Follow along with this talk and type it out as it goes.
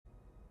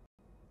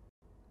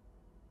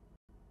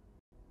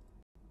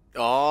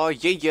Oh,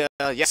 yeah,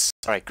 yeah, yes.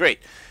 All right, great.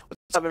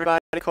 What's up,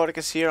 everybody?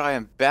 Codicus here. I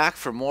am back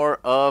for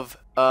more of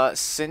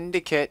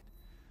Syndicate.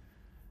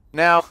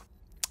 Now,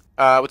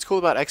 what's cool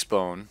about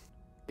Xbone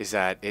is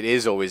that it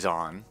is always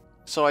on.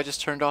 So I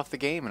just turned off the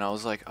game and I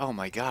was like, oh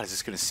my god, is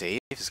this going to save?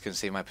 Is this going to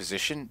save my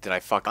position? Did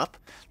I fuck up?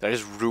 Did I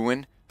just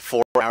ruin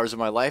 4 hours of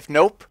my life?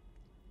 Nope.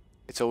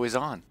 It's always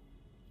on.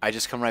 I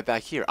just come right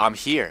back here. I'm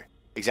here.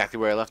 Exactly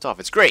where I left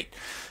off. It's great.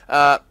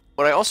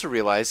 What I also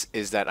realized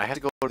is that I had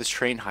to go to this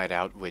train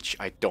hideout, which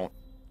I don't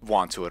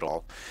want to at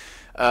all.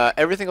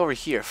 Everything over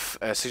here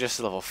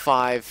suggested level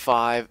 5,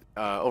 5.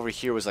 Over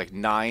here was like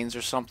 9s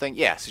or something.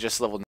 Yeah,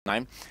 suggested level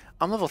 9.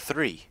 I'm level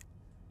 3.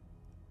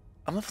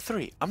 I'm level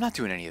 3. I'm not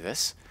doing any of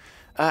this.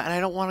 And I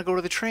don't want to go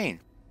to the train.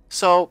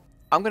 So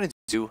I'm going to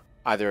do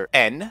either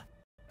N,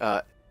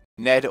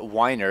 Ned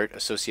Weinert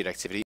Associate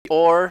Activity,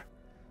 or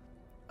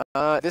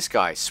this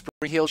guy,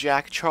 Spring Heel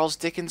Jack, Charles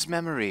Dickens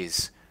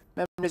Memories.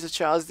 Memories of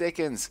Charles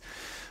Dickens.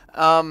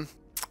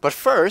 But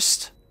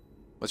first,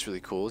 what's really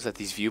cool is that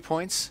these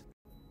viewpoints,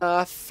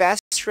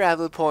 fast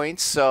travel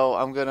points, so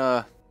I'm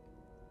gonna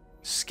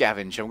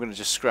scavenge. I'm gonna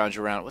just scrounge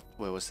around.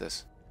 What was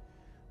this?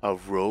 A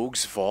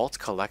Rogue's Vault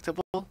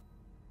collectible?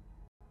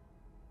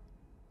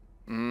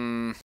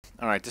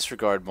 Alright,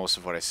 disregard most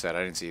of what I said.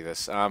 I didn't see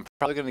this. I'm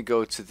probably gonna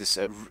go to this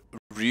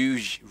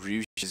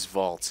Rouge's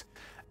Vault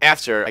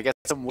after I get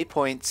some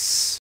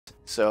waypoints.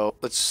 So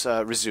let's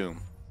resume.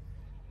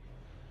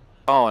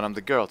 Oh, and I'm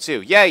the girl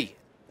too. Yay!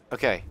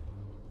 Okay.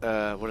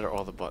 What are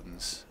all the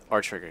buttons?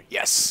 R trigger.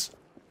 Yes!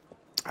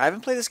 I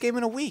haven't played this game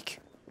in a week.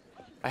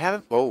 I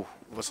haven't... Oh,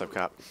 what's up,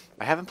 cop?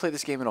 I haven't played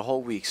this game in a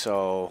whole week,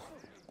 so...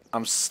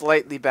 I'm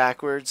slightly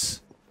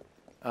backwards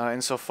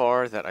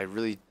insofar that I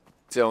really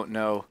don't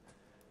know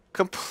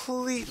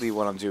completely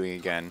what I'm doing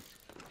again.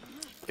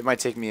 It might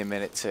take me a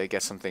minute to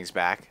get some things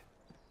back,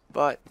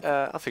 but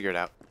I'll figure it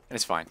out, and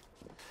it's fine.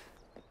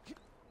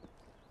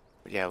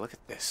 But yeah, look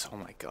at this. Oh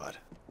my god.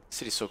 The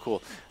city's so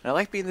cool. And I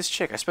like being this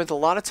chick. I spent a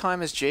lot of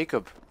time as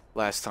Jacob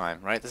last time,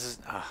 right? This is...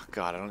 Oh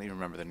god, I don't even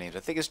remember the names. I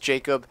think it's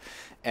Jacob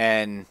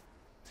and...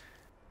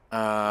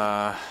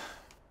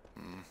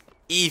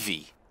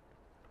 Evie.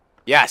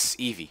 Yes,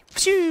 Evie.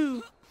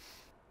 Pshoo!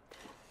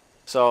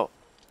 So,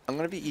 I'm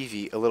going to be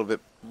Evie a little bit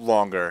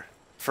longer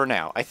for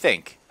now. I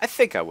think. I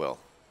think I will.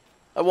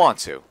 I want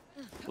to.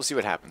 We'll see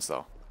what happens,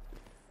 though.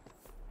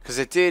 Because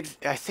it did...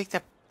 I think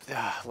that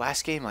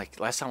last game, like,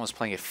 last time I was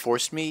playing, it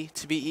forced me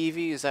to be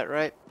Evie. Is that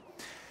right?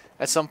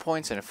 At some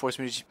points, and it forced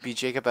me to be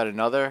Jacob at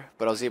another,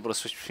 but I was able to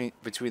switch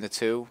between the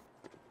two.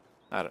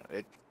 I don't know.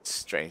 It's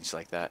strange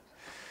like that.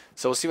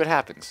 So we'll see what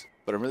happens.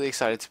 But I'm really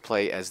excited to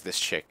play as this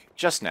chick.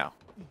 Just now.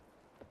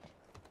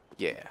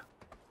 Yeah.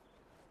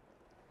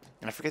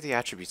 And I forget the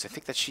attributes. I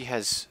think that she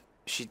has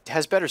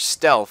better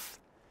stealth,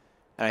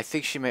 and I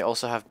think she may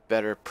also have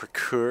better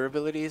procure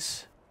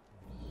abilities.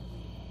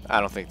 I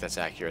don't think that's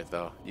accurate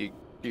though. You're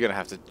gonna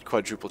have to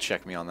quadruple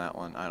check me on that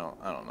one. I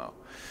don't know.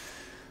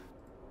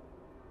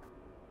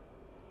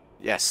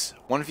 Yes,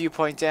 one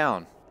viewpoint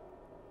down.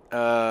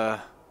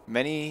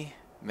 Many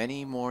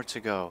more to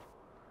go.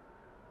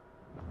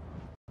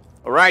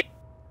 All right.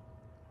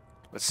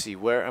 Let's see,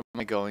 where am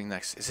I going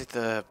next? Is it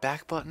the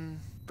back button?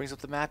 Brings up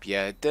the map?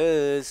 Yeah, it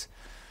does.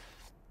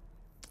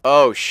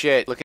 Oh,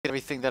 shit. Look at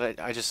everything that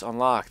I just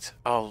unlocked.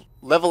 Oh,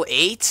 level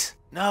 8?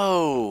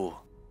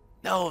 No.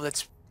 No,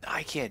 that's...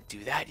 I can't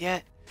do that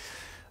yet.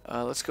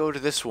 Let's go to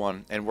this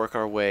one and work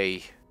our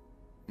way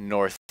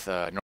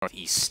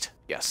northeast.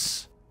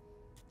 Yes.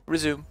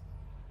 Resume.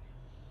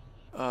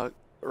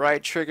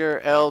 Right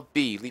trigger,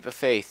 LB, leap of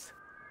faith.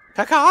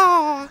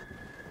 Caca!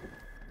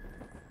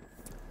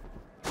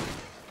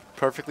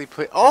 Perfectly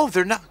put. Oh,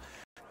 they're not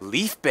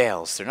leaf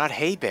bales. They're not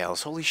hay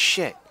bales. Holy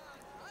shit.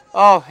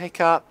 Oh, hey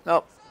cop.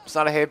 Nope, it's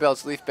not a hay bale.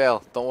 It's a leaf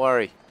bale. Don't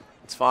worry.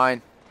 It's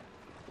fine.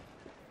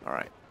 All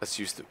right. Let's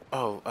use the...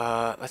 Oh,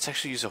 let's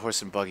actually use a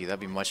horse and buggy.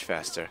 That'd be much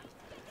faster.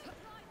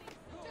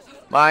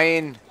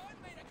 Mine.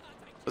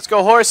 Let's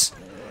go, horse.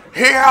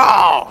 Here.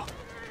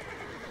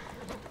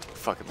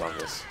 Fucking love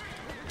this.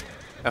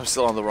 I'm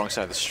still on the wrong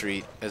side of the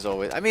street, as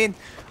always. I mean,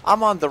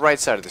 I'm on the right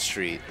side of the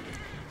street.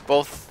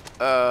 Both,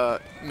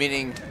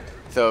 meaning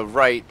the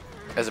right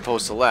as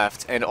opposed to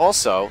left, and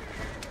also,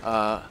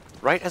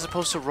 right as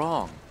opposed to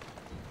wrong.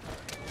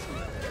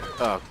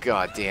 Oh,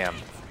 god damn.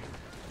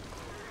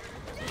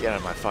 Get out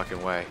of my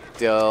fucking way.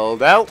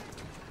 Dildo.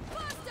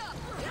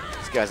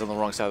 This guy's on the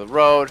wrong side of the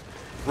road.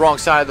 Wrong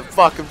side of the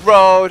fucking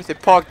road. They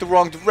parked the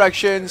wrong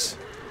directions.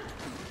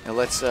 Now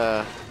let's,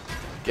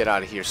 get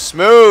out of here.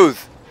 Smooth!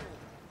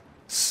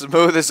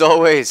 Smooth as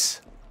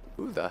always.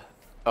 Who the...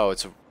 Oh,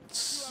 it's...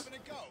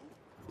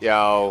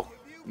 Yo.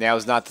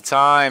 Now's not the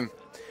time.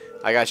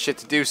 I got shit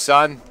to do,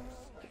 son.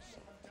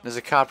 There's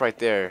a cop right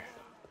there.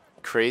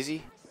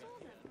 Crazy?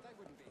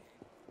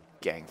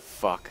 Gang,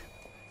 fuck.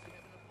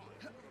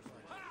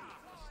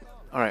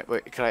 Alright,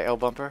 wait, can I L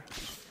bumper?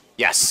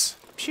 Yes!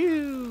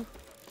 Pew!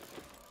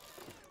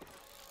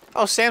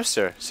 Oh,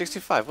 Samster,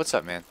 65. What's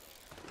up, man?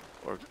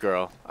 Or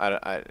girl. I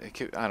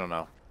don't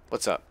know.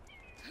 What's up?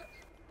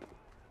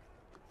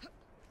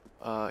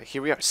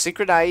 Here we are.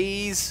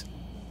 Synchronize!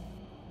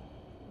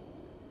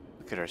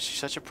 Look at her. She's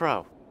such a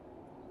pro.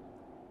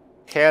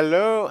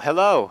 Hello,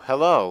 hello,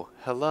 hello,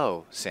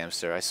 hello,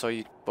 Samster. I saw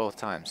you both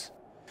times.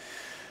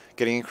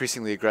 Getting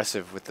increasingly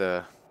aggressive with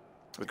the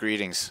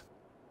greetings.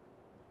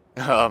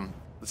 Let's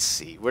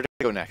see. Where do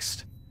we go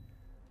next?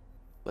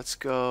 Let's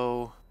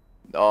go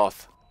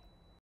north.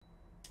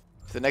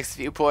 To the next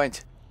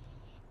viewpoint.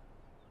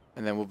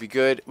 And then we'll be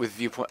good with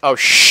viewpoint. Oh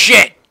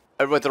shit!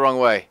 I went the wrong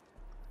way.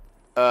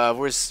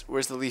 Where's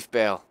the leaf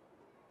bale?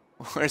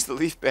 Where's the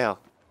leaf bale?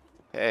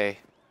 Hey.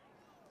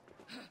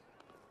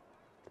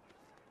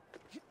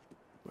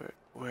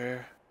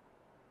 Where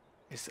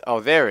is... Oh,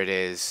 there it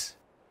is.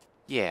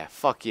 Yeah,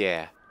 fuck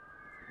yeah.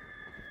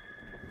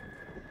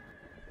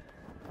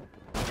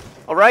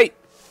 Alright.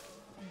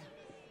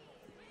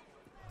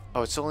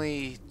 Oh, it's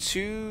only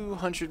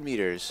 200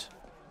 meters.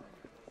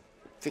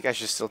 I think I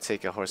should still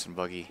take a horse and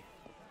buggy.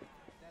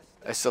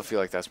 I still feel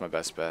like that's my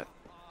best bet.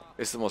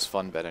 It's the most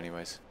fun bet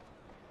anyways.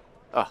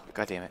 Oh,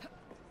 god damn it.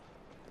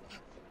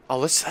 Oh,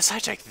 let's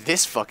hijack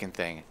this fucking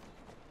thing.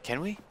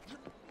 Can we?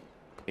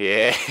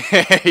 Yeah.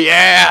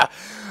 Yeah.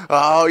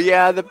 Oh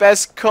yeah, the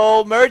best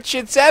coal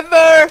merchants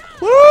ever.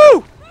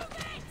 Woo!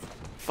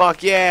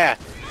 Fuck yeah.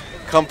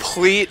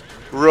 Complete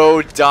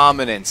road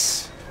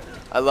dominance.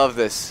 I love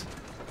this.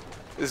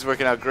 This is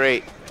working out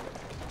great.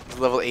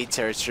 Level 8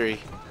 territory.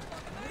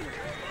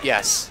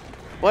 Yes.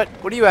 What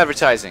are you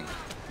advertising?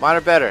 Mine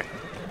are better.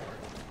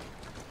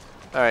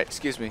 Alright,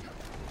 excuse me.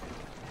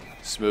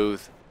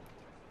 Smooth.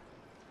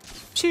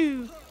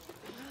 Choo.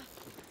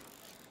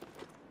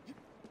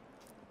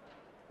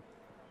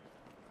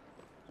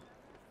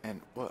 And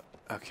what?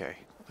 Okay.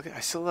 Look, I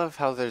still love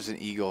how there's an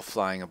eagle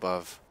flying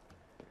above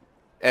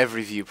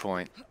every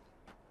viewpoint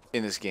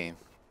in this game.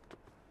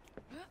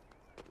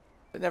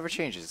 It never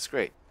changes. It's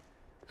great.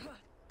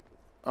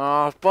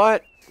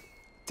 But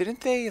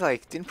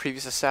didn't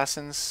previous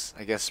assassins,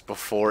 I guess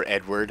before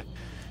Edward,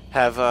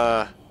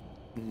 have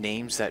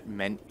names that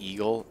meant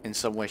eagle in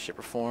some way, shape,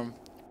 or form?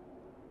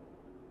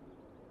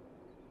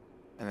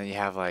 And then you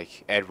have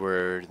like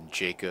Edward and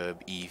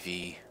Jacob,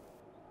 Evie.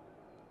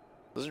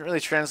 Doesn't really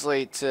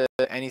translate to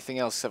anything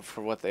else except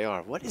for what they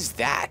are. What is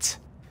that?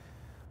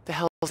 What the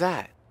hell is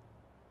that?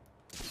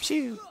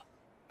 Phew.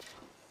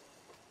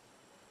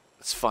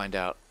 Let's find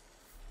out.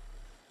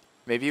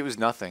 Maybe it was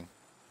nothing.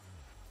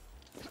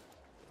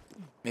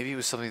 Maybe it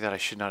was something that I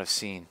should not have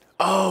seen.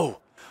 Oh!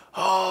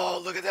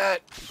 Oh, look at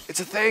that! It's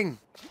a thing!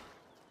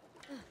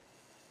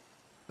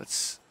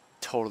 Let's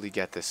totally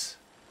get this.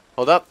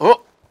 Hold up!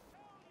 Oh!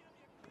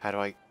 How do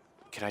I...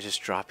 Can I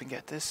just drop and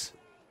get this?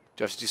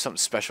 Do I have to do something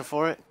special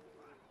for it?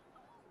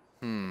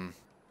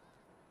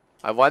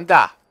 I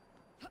wonder.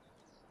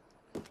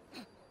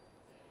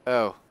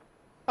 Oh.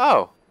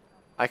 Oh!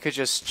 I could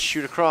just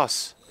shoot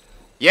across.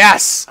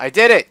 Yes! I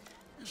did it!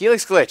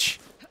 Helix glitch!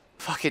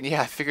 Fucking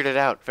yeah, I figured it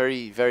out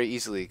very, very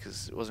easily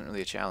because it wasn't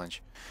really a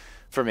challenge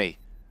for me.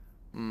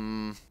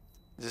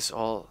 Is this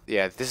all?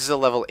 Yeah, this is a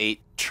level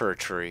 8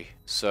 territory.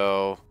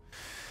 So,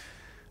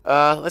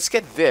 let's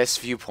get this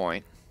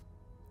viewpoint,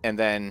 and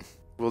then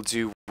we'll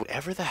do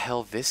whatever the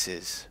hell this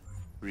is.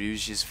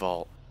 Rouge's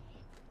Vault.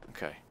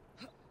 Okay.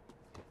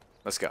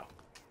 Let's go.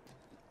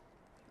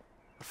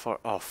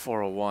 Oh,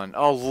 401.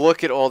 Oh,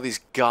 look at all these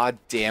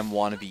goddamn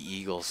wannabe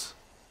eagles.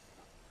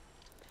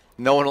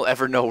 No one will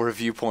ever know where a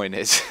viewpoint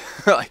is.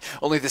 Like,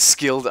 only the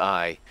skilled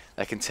eye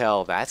that can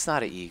tell that's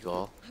not an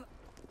eagle.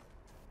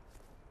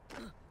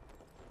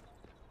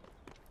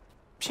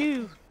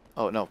 Pew!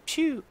 Oh, no.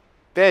 Pew!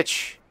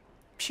 Bitch!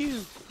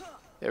 Pew!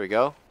 There we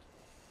go.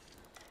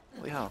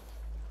 Holy hell.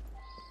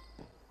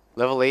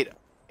 Level 8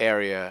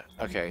 area.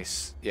 Okay,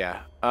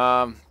 yeah.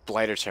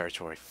 Blighter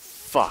territory.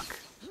 Fuck.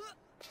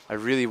 I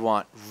really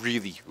want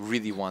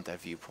that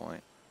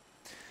viewpoint.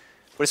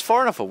 But it's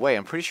far enough away.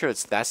 I'm pretty sure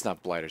that's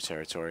not Blighter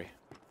territory.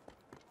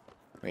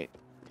 Wait.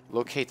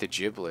 Locate the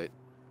giblet.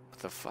 What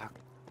the fuck?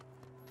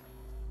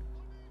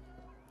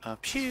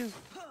 Pew!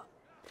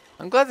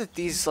 I'm glad that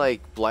these,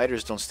 like,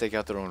 blighters don't stake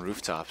out their own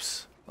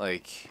rooftops.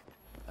 Like,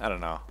 I don't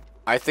know.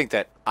 I think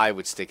that I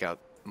would stake out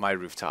my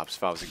rooftops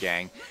if I was a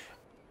gang.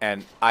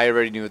 And I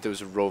already knew that there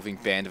was a roving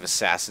band of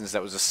assassins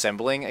that was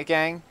assembling a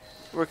gang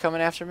who were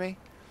coming after me.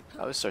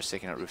 I would start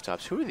staking out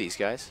rooftops. Who are these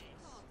guys?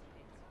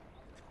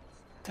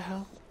 What the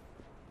hell?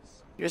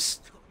 You're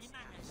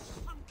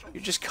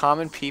just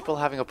common people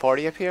having a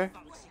party up here?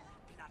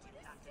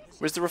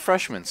 Where's the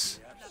refreshments?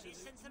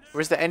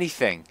 Where's the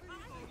anything?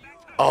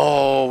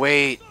 Oh,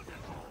 wait.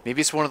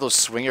 Maybe it's one of those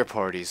swinger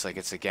parties, like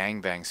it's a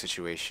gangbang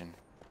situation.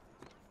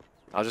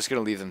 I'm just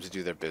gonna leave them to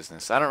do their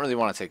business. I don't really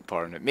want to take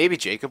part in it. Maybe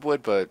Jacob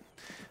would, but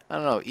I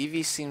don't know.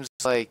 Evie seems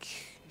like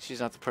she's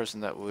not the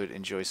person that would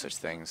enjoy such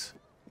things.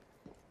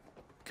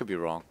 Could be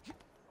wrong.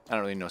 I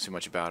don't really know too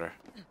much about her.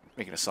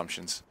 Making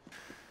assumptions.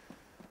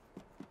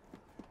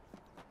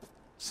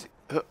 Let's see.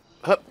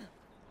 Hup.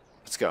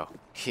 Let's go.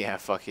 Yeah,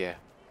 fuck yeah.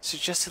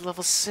 Suggested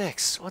level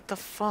 6. What the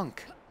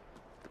funk?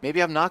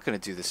 Maybe I'm not gonna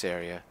do this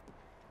area.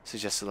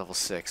 Suggested level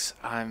 6.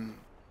 I'm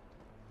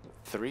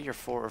 3 or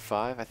 4 or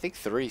 5. I think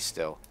 3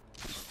 still.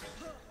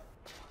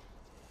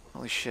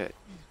 Holy shit.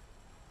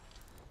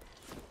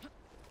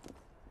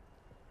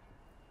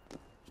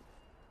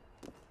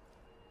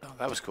 Oh,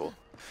 that was cool.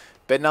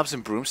 Bed knobs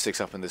and broomsticks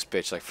up in this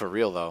bitch, like for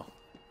real though.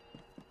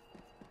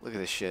 Look at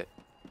this shit.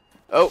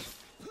 Oh!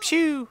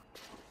 Phew!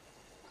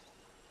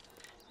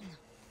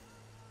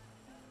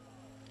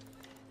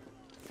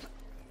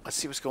 Let's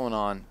see what's going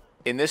on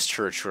in this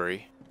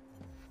churchery.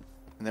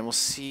 And then we'll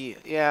see,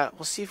 yeah,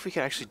 we'll see if we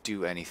can actually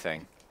do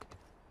anything.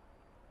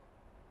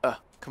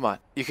 Come on.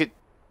 You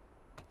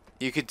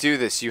could do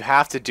this. You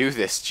have to do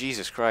this.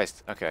 Jesus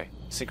Christ. Okay.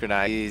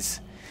 Synchronize.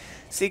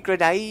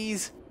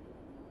 Synchronize!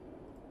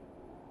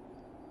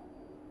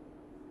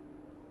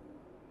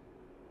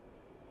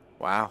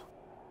 Wow.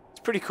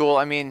 It's pretty cool.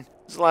 I mean,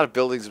 there's a lot of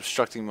buildings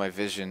obstructing my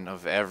vision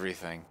of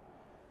everything.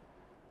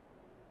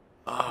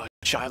 Oh,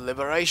 child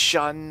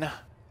liberation!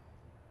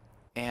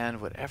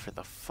 And whatever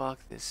the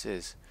fuck this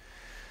is.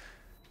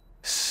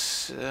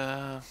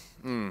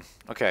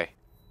 Okay.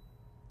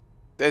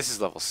 This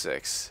is level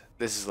 6.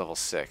 This is level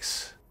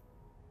 6.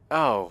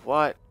 Oh,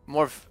 what?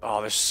 More...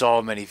 Oh, there's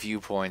so many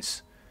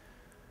viewpoints.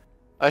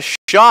 A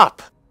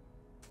shop!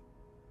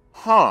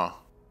 Huh.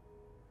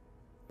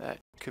 That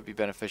could be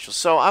beneficial.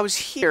 So, I was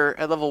here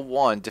at level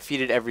 1,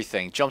 defeated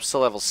everything. Jumps to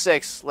level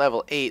 6,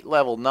 level 8,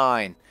 level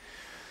 9.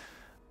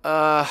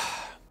 I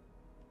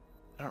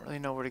don't really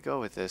know where to go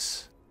with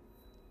this.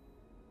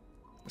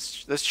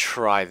 Let's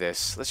try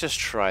this. Let's just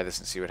try this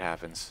and see what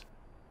happens.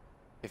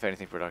 If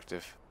anything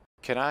productive.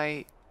 Can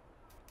I...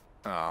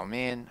 Oh,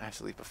 man. I have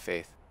to leap of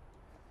faith.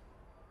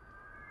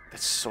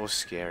 That's so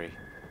scary.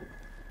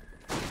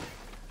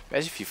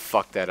 Imagine if you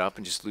fuck that up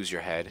and just lose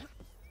your head.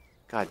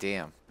 God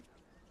damn.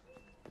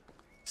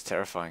 It's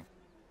terrifying.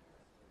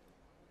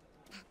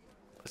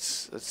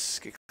 Let's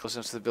get close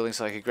enough to the building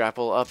so I can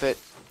grapple up it.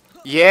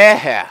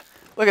 Yeah!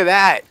 Look at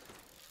that!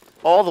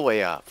 All the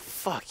way up.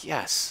 Fuck,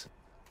 yes.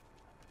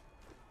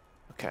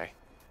 Okay.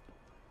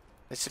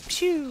 It's a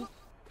pew!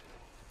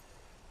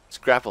 This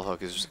grapple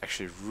hook is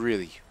actually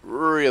really,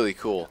 really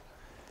cool.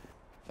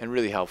 And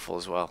really helpful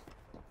as well.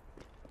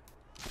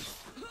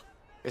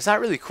 It's not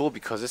really cool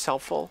because it's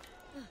helpful.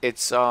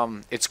 It's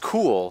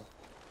cool.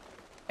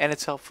 And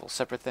it's helpful.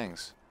 Separate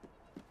things.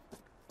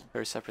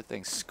 Very separate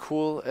things.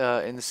 Cool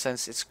in the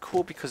sense it's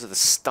cool because of the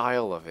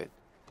style of it.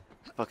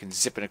 Fucking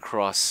zipping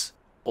across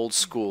old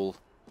school,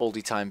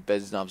 oldie time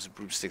beds, knobs, and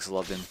broomsticks.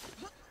 Loved him.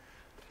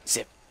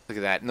 Zip. Look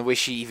at that. And the way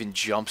she even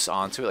jumps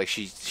onto it. Like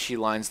she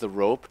lines the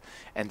rope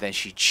and then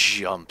she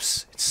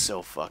jumps. It's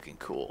so fucking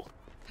cool.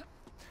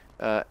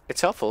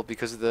 It's helpful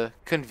because of the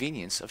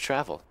convenience of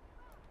travel.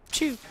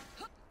 Chew.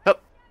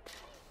 Hup.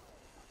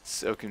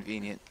 So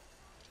convenient.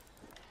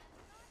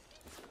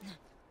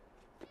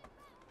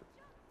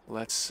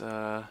 Let's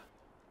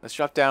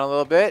drop down a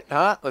little bit,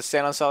 huh? Let's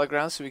stand on solid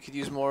ground so we could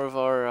use more of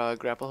our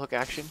grapple hook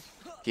action.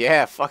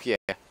 Yeah, fuck yeah.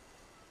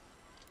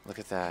 Look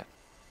at that.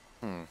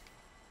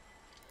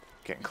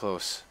 Getting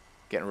close.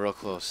 Getting real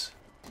close.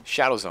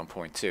 Shadows on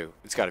point, too.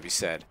 It's gotta be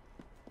said.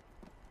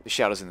 The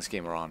shadows in this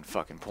game are on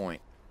fucking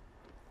point.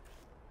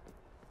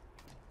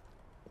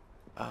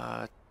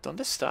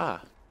 ¿Dónde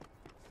está?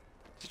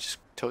 Is it just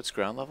totes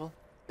ground level?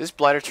 This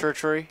Blighter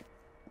Territory?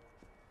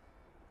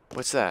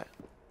 What's that?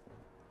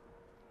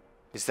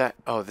 Is that...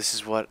 Oh, this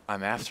is what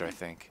I'm after, I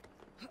think.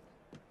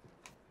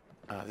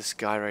 This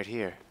guy right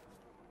here.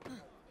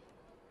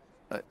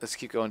 Let's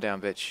keep going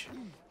down, bitch.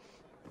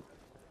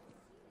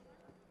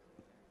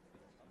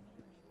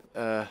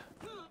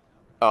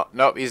 Oh,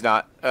 nope, he's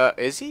not.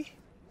 Is he?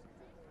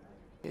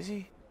 Is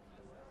he?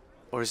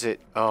 Or is it...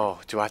 Oh,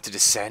 do I have to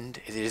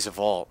descend? It is a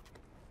vault.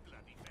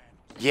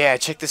 Yeah,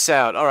 check this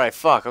out. Alright,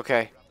 fuck,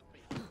 okay.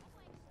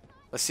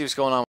 Let's see what's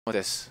going on with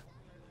this.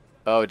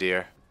 Oh,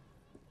 dear.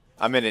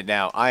 I'm in it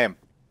now. I am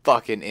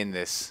fucking in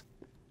this.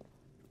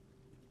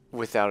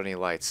 Without any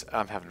lights.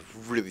 I'm having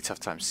a really tough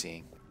time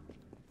seeing.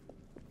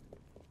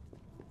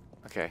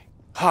 Okay.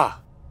 Ha!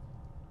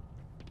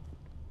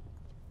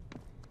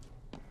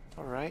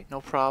 Alright,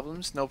 no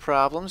problems. No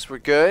problems. We're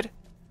good.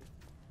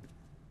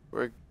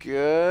 We're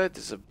good.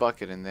 There's a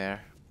bucket in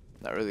there.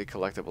 Not really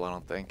collectible, I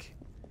don't think.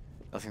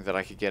 Nothing that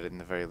I could get in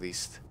the very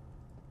least.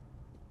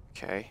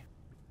 Okay.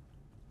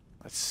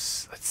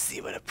 Let's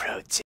see what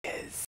approach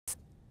is.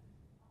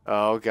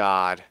 Oh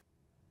god.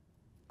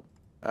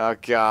 Oh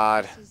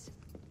god.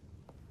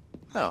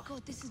 Oh.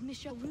 God, this is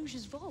Michel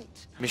Rouge's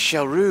vault.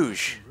 Michel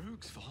Rouge.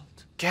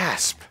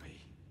 Gasp.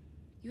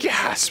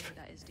 Gasp.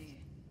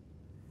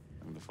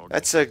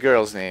 That's a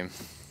girl's name.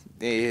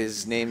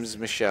 His name's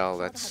Michel.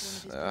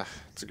 That's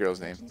it's a girl's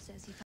name.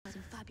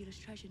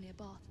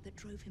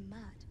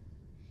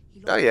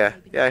 Oh yeah,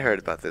 yeah, I heard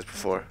about this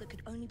before. That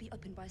could only be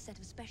opened by a set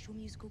of special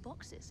musical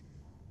boxes.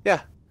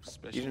 Yeah.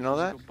 You didn't know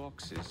that?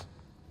 Boxes.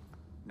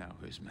 Now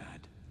who's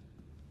mad?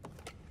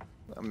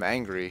 I'm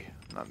angry,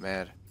 not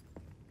mad.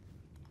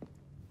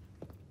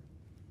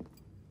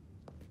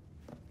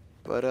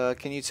 But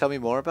can you tell me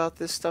more about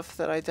this stuff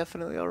that I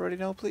definitely already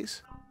know,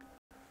 please?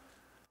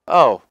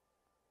 Oh.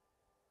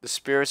 The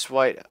Spirit's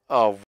White.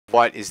 Oh,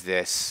 what is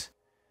this?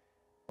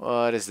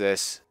 What is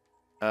this?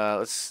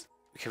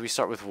 Can we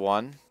start with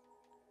 1?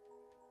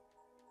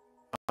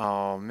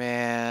 Oh,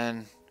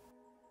 man.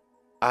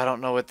 I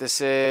don't know what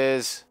this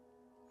is.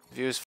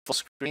 View is full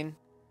screen.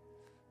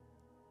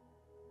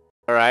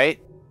 Alright.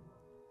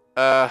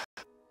 The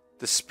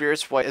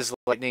spirits white as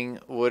lightning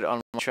would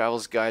on my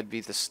travels guide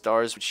be. The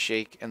stars would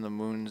shake and the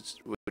moons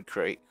would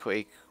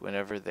quake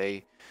whenever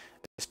they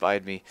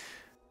espied me.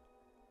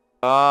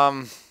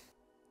 I'm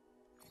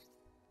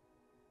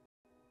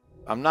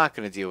not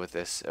gonna deal with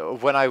this.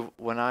 When I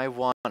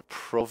want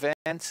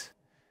Provant?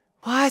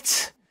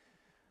 What?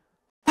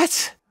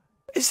 What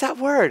is that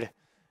word?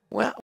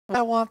 When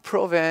I want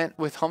Provant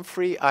with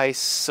Humphrey, I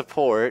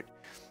support.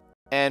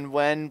 And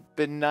when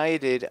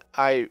benighted,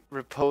 I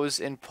repose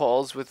in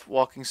Paul's with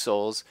walking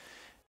souls,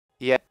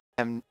 yet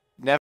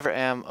never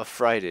am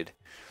affrighted.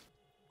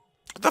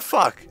 What the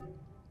fuck?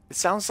 It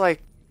sounds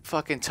like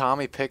fucking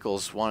Tommy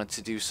Pickles wanted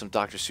to do some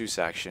Dr. Seuss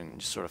action and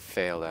just sort of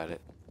failed at it.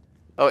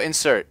 Oh,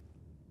 insert.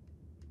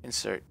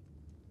 Insert.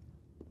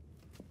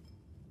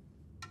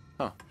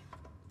 Huh.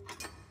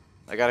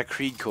 I got a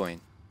Creed coin.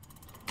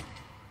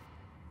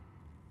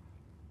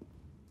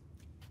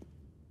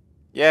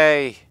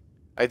 Yay!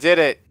 I did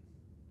it!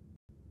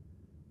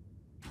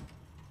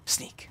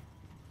 Sneak.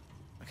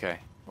 Okay,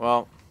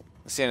 well,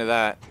 that's the end of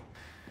that.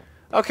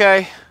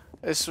 Okay,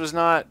 this was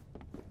not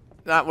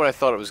what I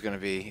thought it was going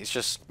to be. It's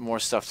just more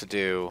stuff to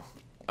do.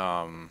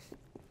 Man,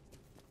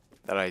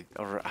 I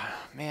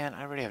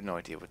already have no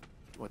idea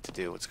what to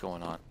do. What's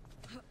going on?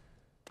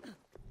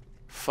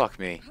 Fuck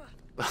me.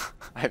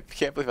 I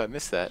can't believe I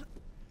missed that.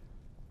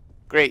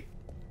 Great.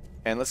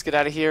 And let's get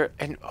out of here.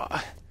 And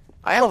I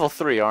am level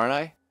 3, aren't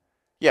I?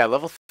 Yeah,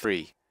 level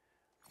 3.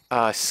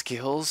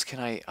 Skills,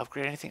 can I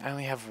upgrade anything? I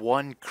only have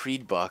 1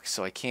 Creed buck,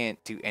 so I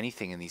can't do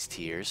anything in these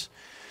tiers.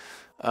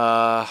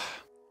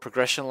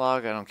 Progression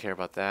log, I don't care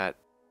about that.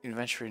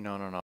 Inventory,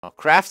 no.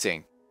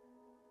 Crafting.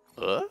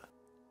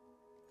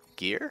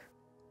 Gear?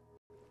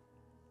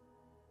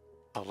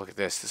 Oh, look at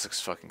this. This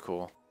looks fucking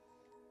cool.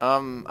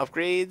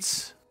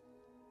 Upgrades.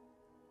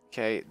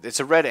 Okay, it's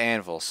a red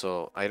anvil,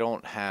 so I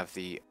don't have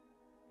the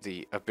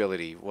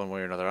ability one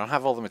way or another. I don't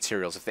have all the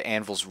materials if the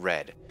anvil's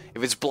red.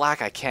 If it's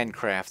black, I can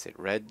craft it.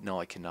 Red? No,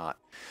 I cannot.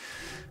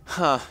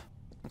 Huh.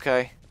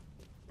 Okay.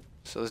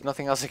 So there's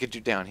nothing else I could do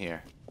down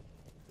here.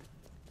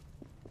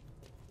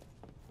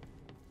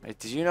 Wait,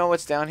 did you know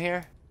what's down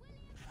here?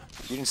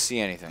 You didn't see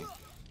anything.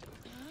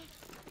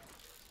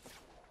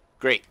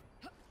 Great.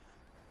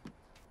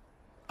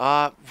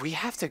 We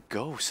have to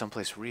go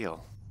someplace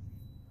real.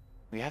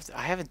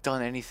 I haven't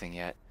done anything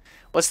yet.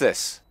 What's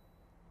this?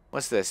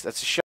 What's this?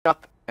 That's a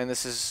shop, and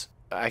this is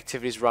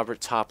activities Robert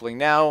Toppling.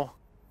 Now,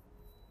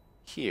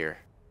 here.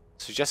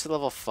 Suggested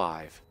level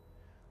 5.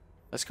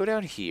 Let's go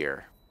down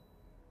here.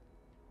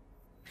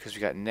 Because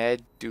we got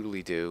Ned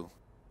Doodly-Doo.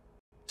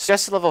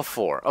 Suggested level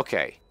 4.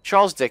 Okay.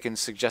 Charles Dickens,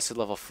 suggested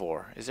level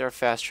 4. Is there a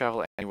fast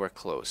travel anywhere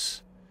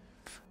close?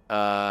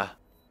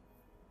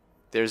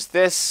 There's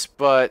this,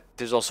 but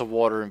there's also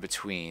water in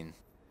between.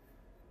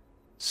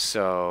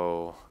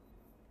 So,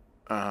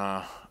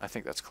 I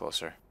think that's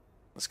closer.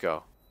 Let's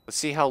go. Let's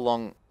see how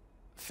long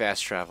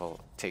fast travel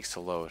takes to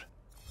load.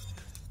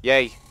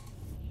 Yay!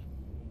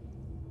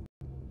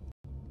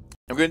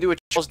 I'm gonna do a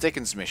Charles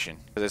Dickens mission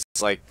because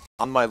it's like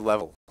on my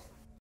level,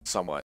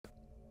 somewhat.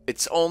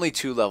 It's only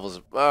 2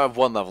 levels, 1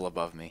 level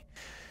above me,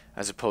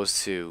 as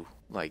opposed to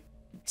like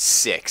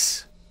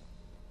 6.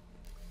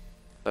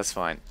 That's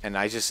fine. And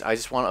I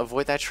just want to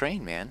avoid that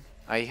train, man.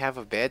 I have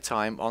a bad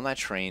time on that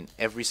train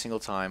every single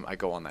time I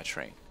go on that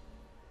train.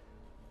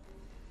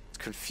 It's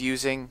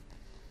confusing.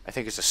 I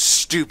think it's a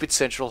stupid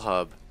central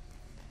hub.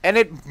 And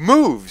it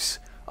moves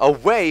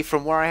away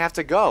from where I have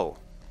to go.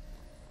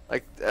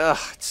 Like,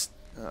 it's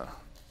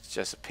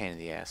just a pain in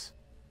the ass.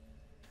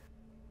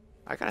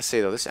 I gotta say,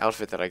 though, this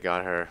outfit that I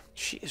got her,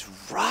 she is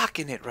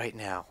rocking it right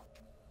now.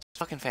 It's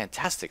fucking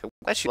fantastic. I'm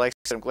glad she likes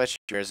it. I'm glad she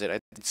wears it. I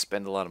did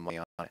spend a lot of money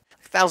on it.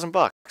 $1,000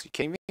 bucks. Are you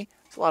kidding me?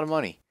 It's a lot of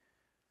money.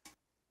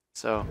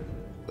 So,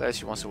 glad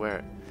she wants to wear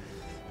it.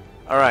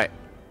 Alright.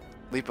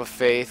 Leap of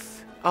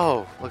faith.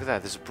 Oh, look at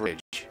that. There's a bridge.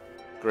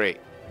 Great.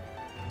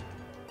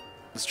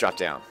 Let's drop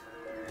down.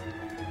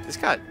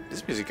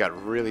 This music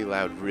got really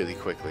loud really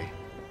quickly.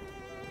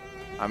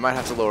 I might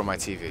have to lower my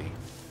TV.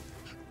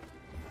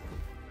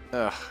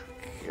 Ugh,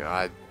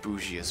 God,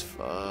 bougie as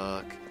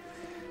fuck.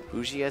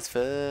 Bougie as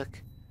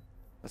fuck.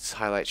 Let's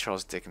highlight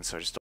Charles Dickens so I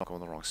just don't go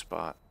in the wrong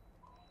spot.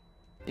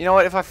 You know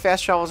what? If I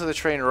fast travel to the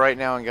train right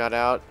now and got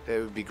out, it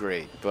would be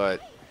great.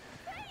 But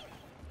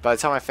by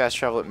the time I fast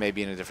travel, it may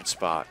be in a different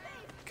spot.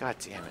 God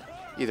damn it.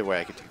 Either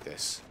way, I could do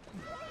this.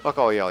 Fuck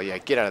all y'all. Yeah,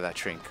 get out of that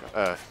train,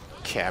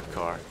 cab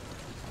car.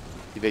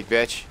 You big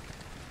bitch.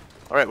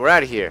 Alright, we're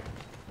out of here.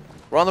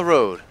 We're on the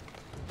road.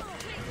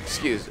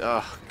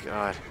 Oh,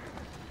 God.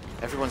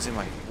 Everyone's in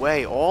my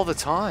way all the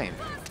time.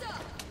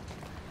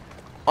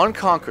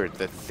 Unconquered,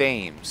 the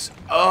Thames.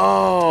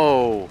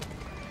 Oh!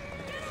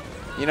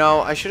 You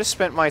know, I should have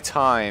spent my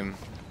time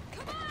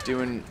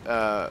doing,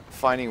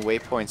 finding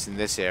waypoints in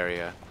this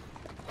area.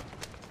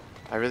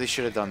 I really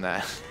should have done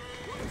that.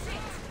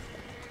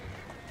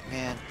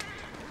 Man.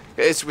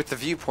 It's with the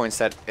viewpoints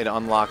that it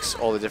unlocks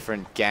all the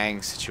different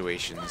gang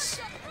situations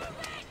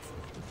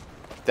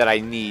that I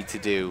need to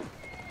do.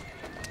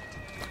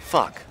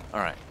 Fuck.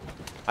 Alright.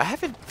 I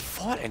haven't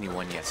fought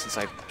anyone yet since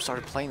I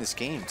started playing this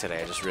game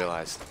today, I just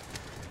realized.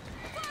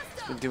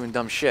 It's been doing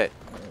dumb shit.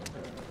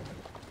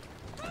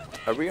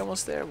 Are we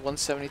almost there?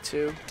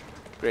 172?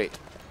 Great.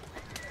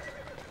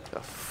 Get the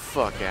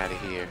fuck out of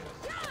here.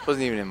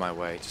 Wasn't even in my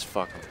way, just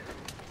fuck him.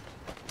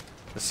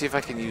 Let's see if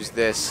I can use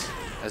this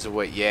as a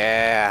way.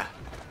 Yeah!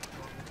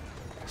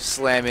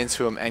 Slam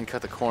into him and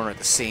cut the corner at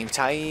the same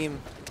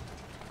time.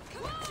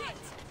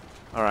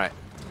 Alright.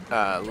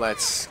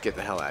 Let's get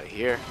the hell out of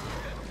here.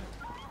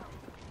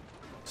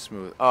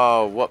 Smooth.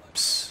 Oh,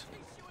 whoops.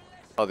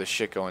 Oh, there's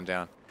shit going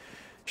down.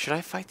 Should I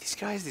fight these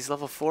guys? These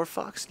level 4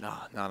 fucks? No.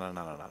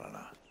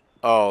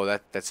 Oh,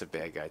 that's a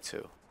bad guy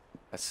too.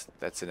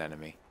 That's an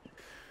enemy.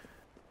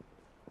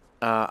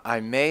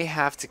 I may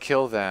have to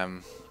kill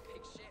them.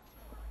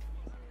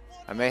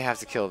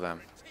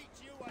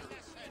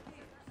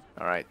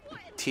 Alright.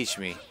 Teach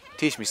me.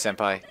 Teach me,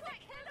 senpai.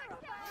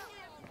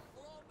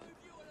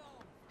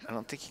 I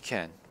don't think you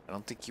can. I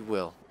don't think you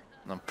will.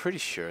 And I'm pretty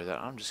sure that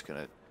I'm just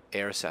gonna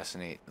air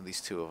assassinate at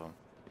least 2 of them.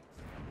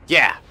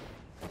 Yeah!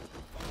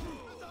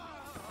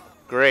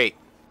 Great.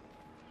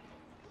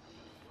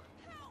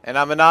 And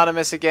I'm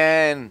anonymous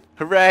again!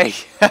 Hooray!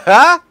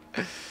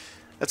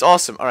 That's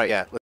awesome. Alright,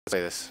 yeah, let's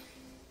play this.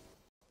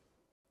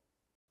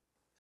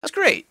 That's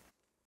great!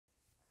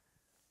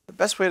 The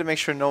best way to make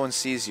sure no one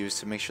sees you is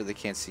to make sure they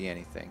can't see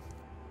anything.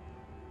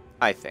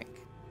 I think.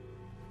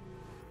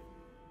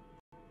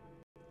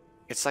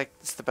 It's like,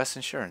 it's the best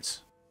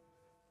insurance.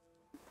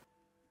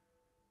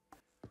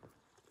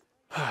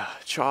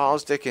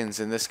 Charles Dickens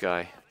and this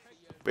guy.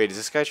 Wait, is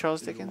this guy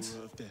Charles Dickens?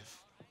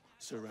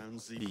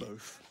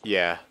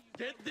 Yeah.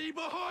 Get thee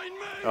behind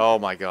me! Oh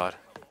my god.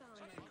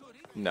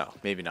 No,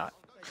 maybe not.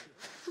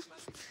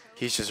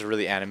 He's just a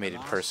really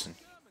animated person.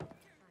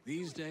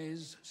 These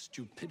days,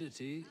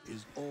 stupidity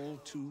is all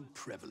too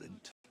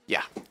prevalent.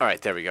 Yeah.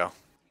 Alright, there we go.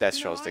 That's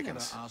Charles I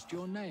Dickens. never asked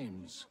your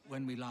names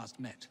when we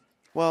last met.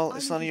 Well,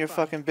 it's none of your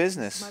fucking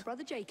business. My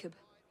brother Jacob.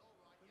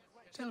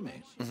 Tell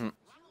me,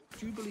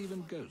 do you believe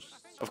in ghosts?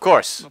 Of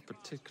course. Not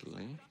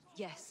particularly.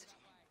 Yes.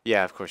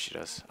 Yeah, of course she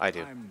does. I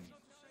do. I'm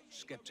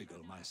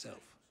skeptical myself.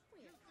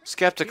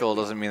 Skeptical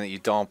doesn't mean that you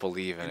don't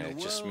believe in it. It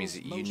just means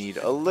that you need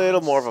a little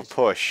more of a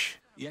push.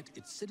 Yet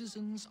its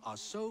citizens are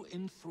so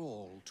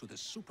enthralled to the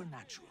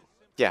supernatural.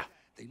 Yeah.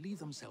 They leave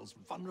themselves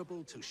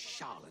vulnerable to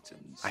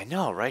charlatans. I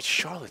know, right?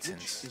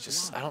 Charlatans.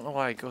 Just, I don't know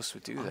why ghosts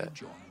would do I that.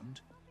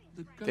 joined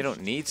the They don't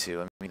ghost need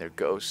to. I mean, they're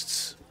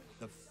ghosts.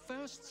 The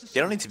first They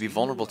don't need to be society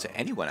vulnerable to in the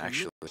anyone, world to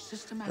actually. look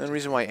The only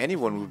reason why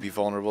anyone would be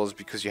vulnerable is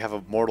because you have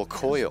a mortal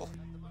coil.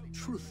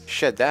 Truth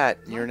Shed that,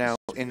 and you're now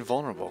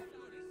invulnerable.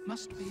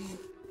 must be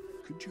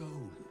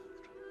cajoled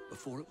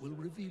before it will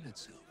reveal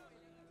itself.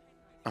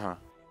 Uh-huh.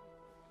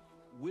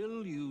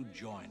 Will you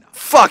join us?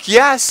 Fuck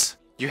yes!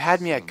 You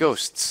had me at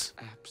ghosts.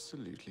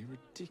 Absolutely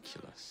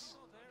ridiculous.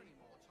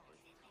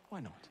 Why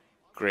not?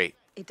 Great.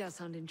 It does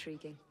sound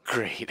intriguing.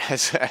 Great.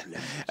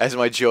 As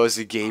my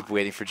Josie Gabe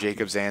waiting for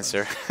Jacob's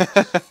answer.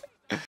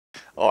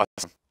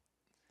 Awesome.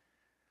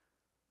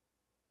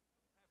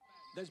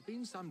 There's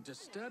been some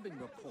disturbing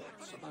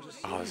reports about a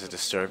Oh, there's a series of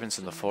disturbance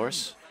in the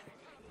force?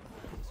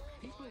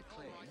 people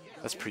claim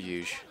that That's per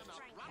usual.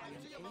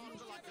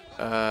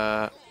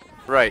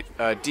 Right.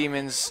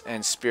 Demons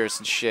and spirits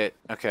and shit.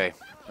 Okay.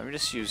 Let me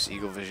just use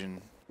Eagle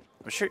Vision.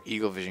 I'm sure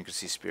Eagle Vision could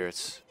see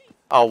spirits.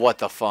 Oh, what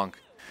the funk.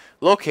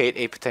 Locate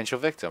a potential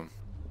victim.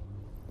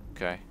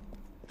 Okay.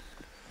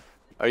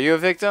 Are you a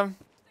victim?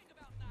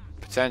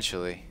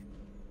 Potentially.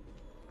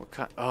 What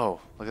kind? Oh,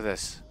 look at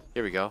this.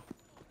 Here we go.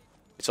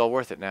 It's all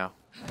worth it now.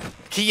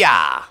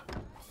 Kia!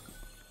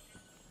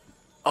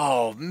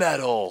 Oh,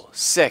 metal.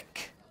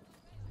 Sick.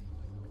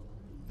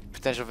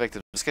 Potential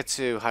victim. Let's get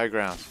to higher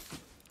ground.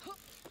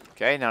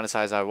 Okay, not as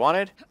high as I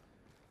wanted.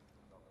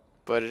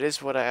 But it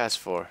is what I asked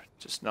for.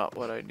 Just not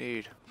what I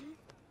need.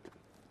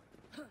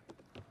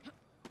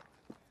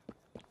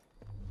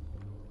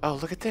 Oh,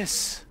 look at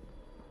this.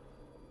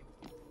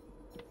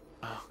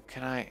 Oh,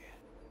 can I...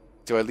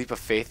 Do I leap of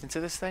faith into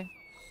this thing?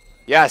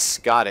 Yes,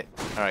 got it.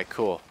 Alright,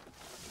 cool.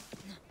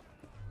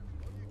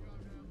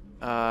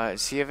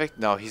 Is he a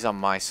victim? No, he's on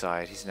my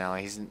side. He's an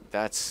ally.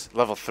 That's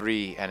level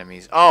 3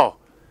 enemies. Oh!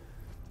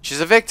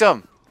 She's a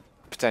victim!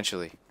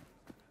 Potentially.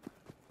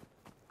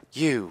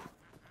 You.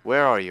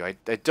 Where are you? I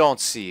don't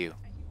see you.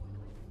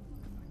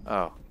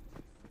 Oh.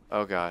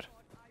 Oh, God.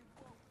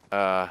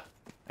 Hang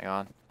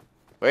on.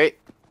 Wait.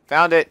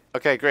 Found it.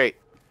 Okay, great.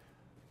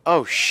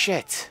 Oh,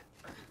 shit.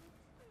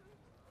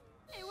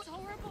 It was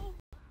horrible.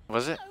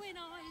 Was it? Glowing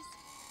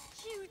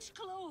eyes, huge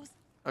claws,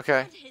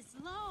 Okay. and his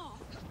laugh.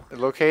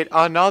 Locate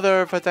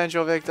another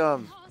potential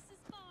victim.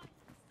 Passers-by,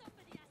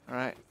 somebody has to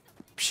Alright.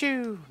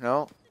 Phew.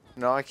 No.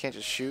 No, I can't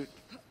just shoot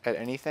at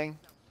anything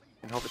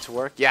and hope it to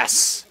work.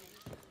 Yes!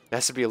 There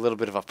has to be a little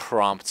bit of a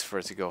prompt for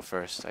it to go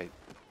first. I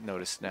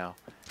noticed now.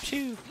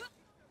 Phew.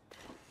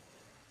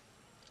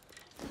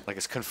 Like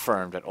it's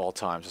confirmed at all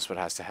times. That's what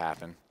has to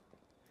happen.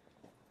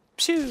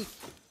 Phew.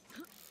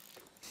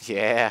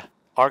 Yeah.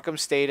 Arkham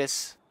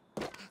status.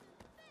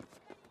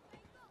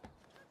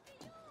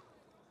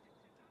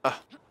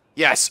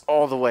 Yes,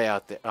 all the way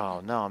out there.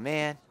 Oh, no,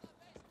 man.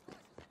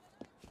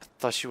 I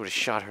thought she would have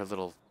shot her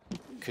little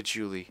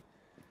Kajuli.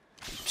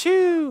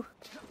 Phew.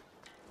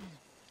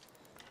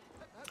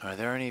 Are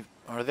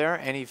there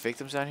any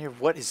victims down here?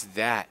 What is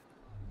that?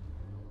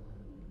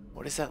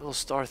 What is that little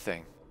star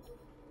thing?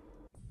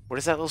 What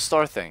is that little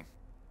star thing?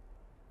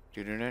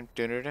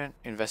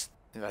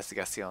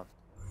 Investigación.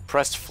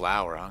 Pressed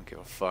flower. I don't give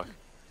a fuck.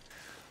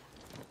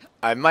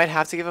 I might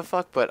have to give a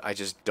fuck, but I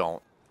just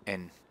don't.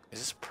 And is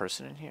this a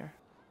person in here?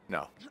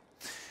 No.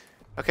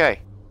 Okay.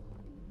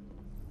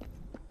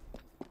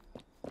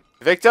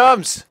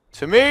 Victims!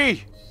 To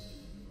me!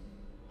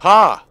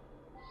 Ha!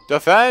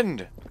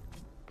 Defend!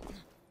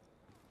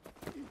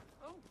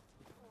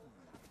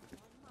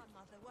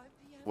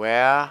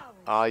 Where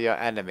are your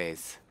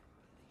enemies?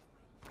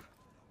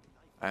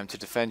 I am to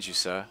defend you,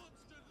 sir.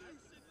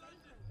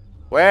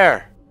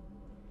 Where?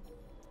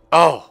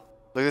 Oh!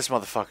 Look at this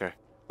motherfucker.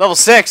 Level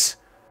 6!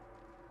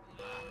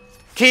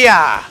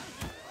 Kia!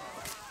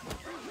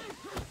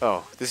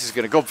 Oh, this is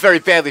gonna go very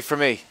badly for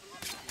me.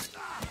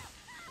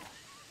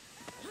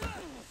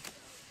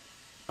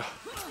 Oh,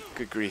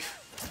 good grief.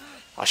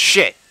 Oh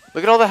shit!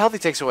 Look at all the health he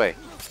takes away.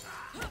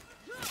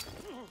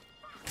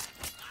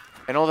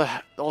 And all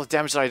the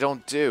damage that I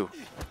don't do.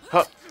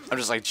 Huh. I'm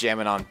just like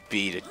jamming on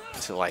B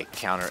to like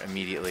counter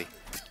immediately.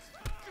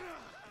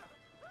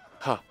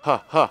 Ha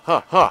ha ha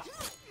ha ha.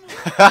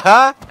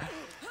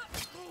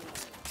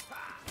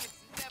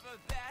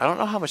 I don't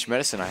know how much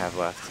medicine I have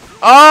left.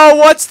 Oh,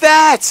 what's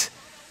that?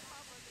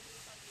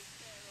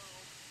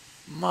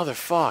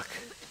 Motherfuck.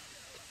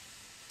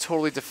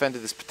 Totally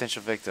defended this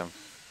potential victim.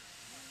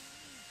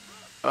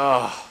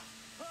 Oh,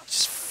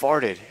 just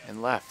farted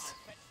and left.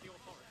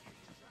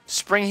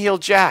 Spring Heel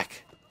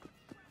Jack.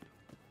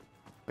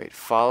 Wait,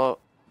 follow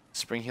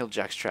Spring Heel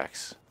Jack's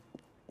tracks.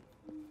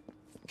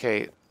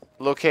 Okay,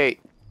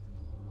 locate.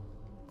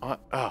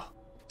 Oh,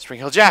 Spring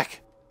Heel Jack.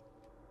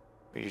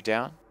 Wait, you're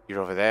down?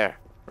 You're over there,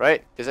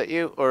 right? Is that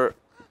you? Or,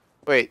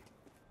 wait,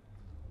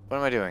 what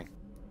am I doing?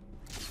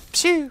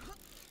 Phew.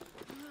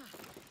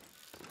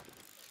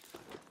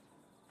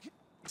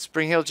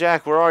 Spring Heel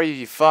Jack, where are you,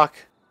 you fuck?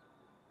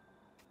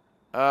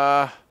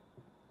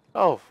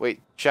 Oh,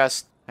 wait,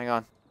 chest. Hang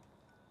on.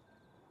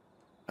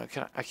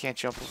 I can't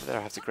jump over there.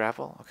 I have to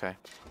grapple? Okay.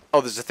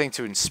 Oh, there's a thing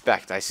to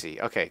inspect. I see.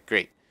 Okay,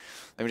 great.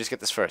 Let me just get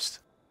this first.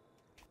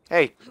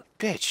 Hey,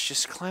 bitch,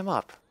 just climb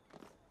up.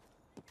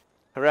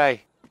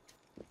 Hooray.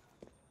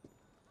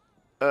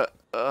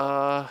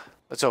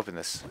 Let's open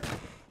this.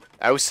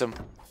 Awesome.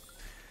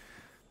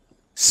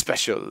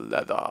 Special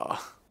leather.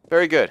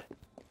 Very good.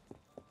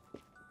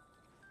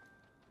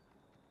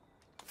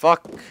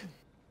 Fuck.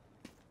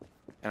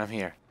 And I'm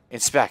here.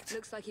 Inspect.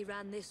 Looks like he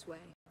ran this way.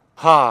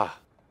 Ha.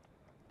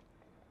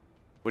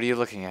 What are you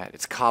looking at?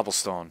 It's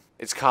cobblestone.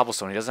 It's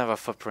cobblestone. He doesn't have a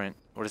footprint.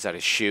 What is that,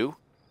 his shoe?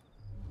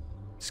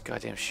 His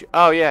goddamn shoe.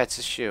 Oh, yeah, it's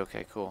his shoe.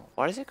 Okay, cool.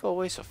 Why does it go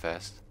away so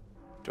fast?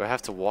 Do I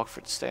have to walk for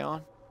it to stay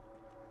on?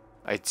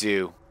 I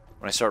do.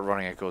 When I start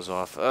running, it goes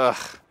off.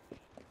 Ugh.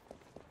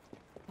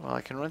 Well,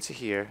 I can run to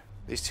here.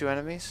 These two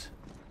enemies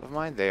of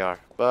mine? They are.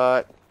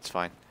 But it's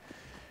fine.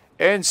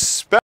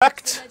 Inspect!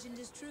 The legend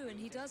is true and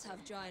he does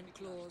have giant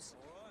claws.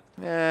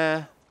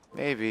 Yeah,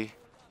 maybe.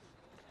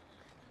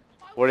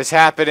 What is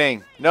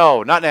happening?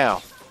 No, not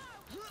now.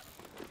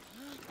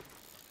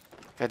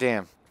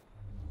 Goddamn.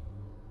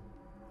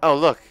 Oh,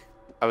 look.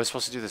 I was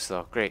supposed to do this,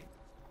 though. Great.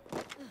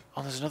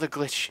 Oh, there's another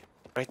glitch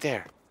right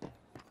there.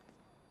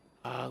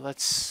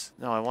 Let's...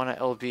 No, I want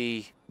to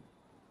LB...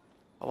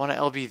 I want to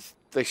LB,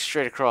 like,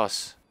 straight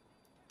across.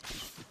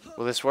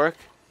 Will this work?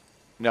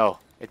 No,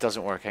 it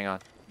doesn't work. Hang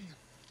on.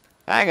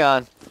 Hang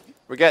on.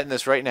 We're getting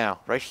this right now.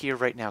 Right here,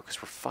 right now,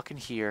 because we're fucking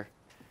here.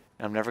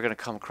 And I'm never going to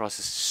come across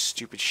this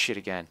stupid shit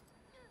again.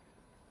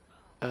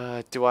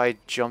 Do I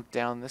jump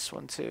down this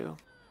one, too?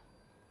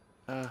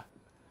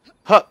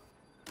 Huh!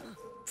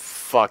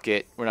 Fuck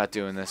it. We're not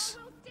doing this.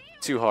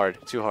 Too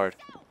hard. Too hard.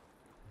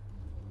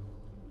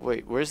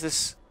 Wait, where's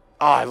this?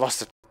 Oh, I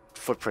lost the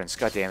footprints.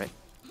 God damn it.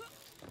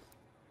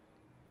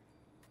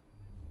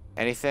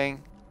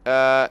 Anything?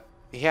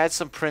 He had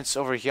some prints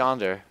over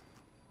yonder.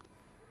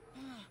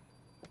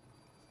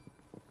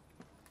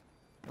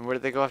 And where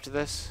did they go after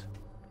this?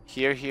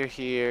 Here, here,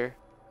 here.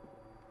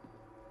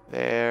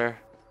 There.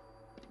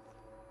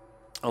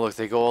 Oh, look,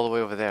 they go all the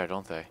way over there,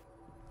 don't they?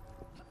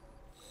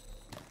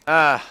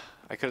 Ah,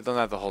 I could have done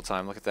that the whole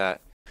time. Look at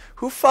that.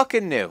 Who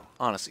fucking knew?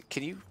 Honestly,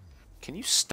 can you stop?